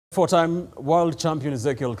Four-time world champion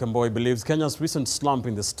Ezekiel Kemboi believes Kenya's recent slump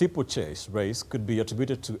in the steeplechase race could be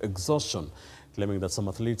attributed to exhaustion, claiming that some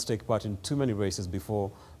athletes take part in too many races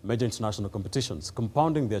before major international competitions,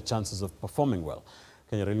 compounding their chances of performing well.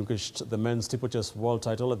 Kenya relinquished the men's steeplechase world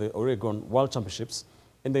title at the Oregon World Championships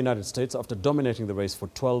in the United States after dominating the race for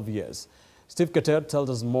 12 years. Steve Keter tells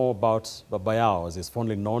us more about Babayao, as he is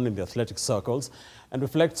fondly known in the athletic circles, and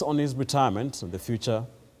reflects on his retirement and the future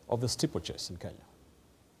of the steeplechase in Kenya.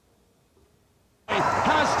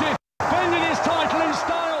 Has defended his title in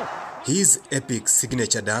style. His epic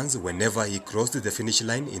signature dance whenever he crossed the finish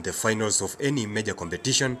line in the finals of any major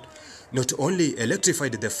competition not only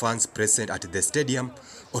electrified the fans present at the stadium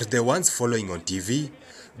or the ones following on TV,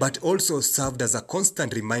 but also served as a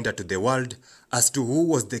constant reminder to the world as to who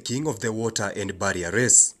was the king of the water and barrier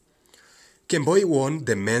race. Kemboi won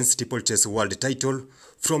the men's steeplechase world title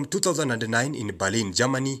from 2009 in Berlin,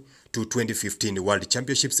 Germany to 2015 World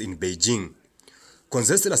Championships in Beijing.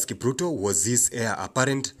 Conseslus Kipruto was his heir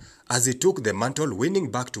apparent as he took the mantle, winning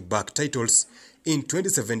back-to-back titles in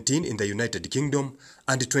 2017 in the United Kingdom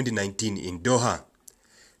and 2019 in Doha.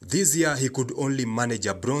 This year, he could only manage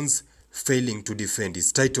a bronze, failing to defend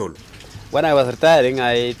his title. When I was retiring,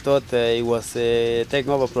 I thought he was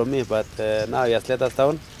taking over from me, but now he has let us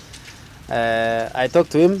down. I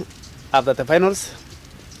talked to him after the finals.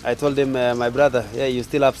 I told him, my brother, yeah, you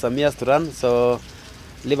still have some years to run, so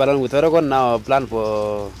live along with Oregon, now plan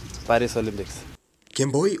for Paris Olympics.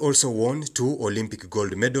 Kemboi also won 2 Olympic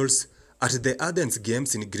gold medals at the Athens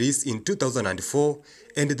Games in Greece in 2004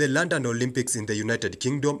 and the London Olympics in the United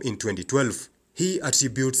Kingdom in 2012. He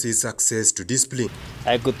attributes his success to discipline.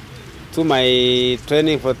 I could do my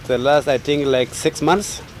training for the last, I think, like 6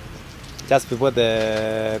 months, just before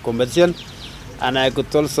the competition. And I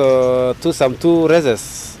could also do some 2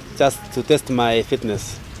 races, just to test my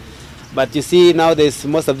fitness. But you see, nowadays,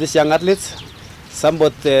 most of these young athletes,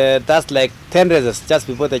 somebody does like 10 races just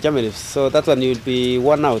before the championships. So that's when you'll be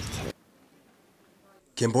worn out.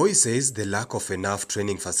 Kemboi says the lack of enough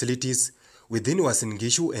training facilities within Uasin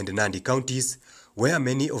Gishu and Nandi counties, where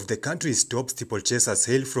many of the country's top steeplechasers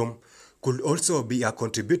hail from, could also be a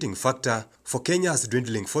contributing factor for Kenya's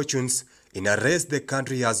dwindling fortunes in a race the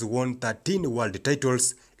country has won 13 world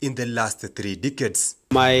titles in the last 3 decades.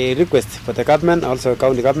 My request for the government, also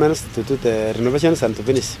county governments, to do the renovations and to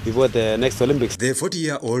finish before the next Olympics. The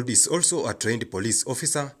 40-year-old is also a trained police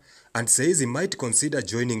officer and says he might consider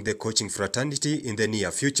joining the coaching fraternity in the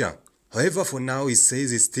near future. However, for now, he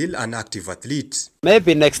says he's still an active athlete.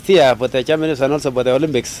 Maybe next year for the championships and also for the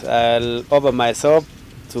Olympics, I'll offer myself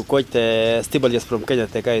to coach the steeplechase from Kenya,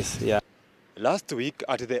 the guys. Yeah. Last week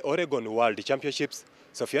at the Oregon World Championships,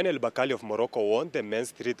 Sofiane El Bakali of Morocco won the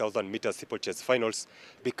men's 3,000-meter steeplechase finals,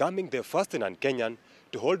 becoming the first non-Kenyan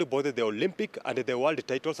to hold both the Olympic and the world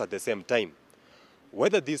titles at the same time.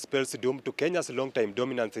 Whether this spells doom to Kenya's long-time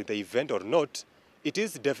dominance in the event or not, it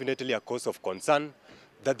is definitely a cause of concern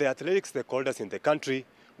that the athletic stakeholders in the country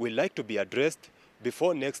will like to be addressed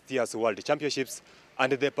before next year's World Championships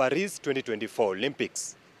and the Paris 2024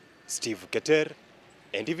 Olympics. Steve Keter,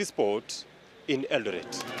 NTV Sport, in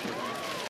Eldoret.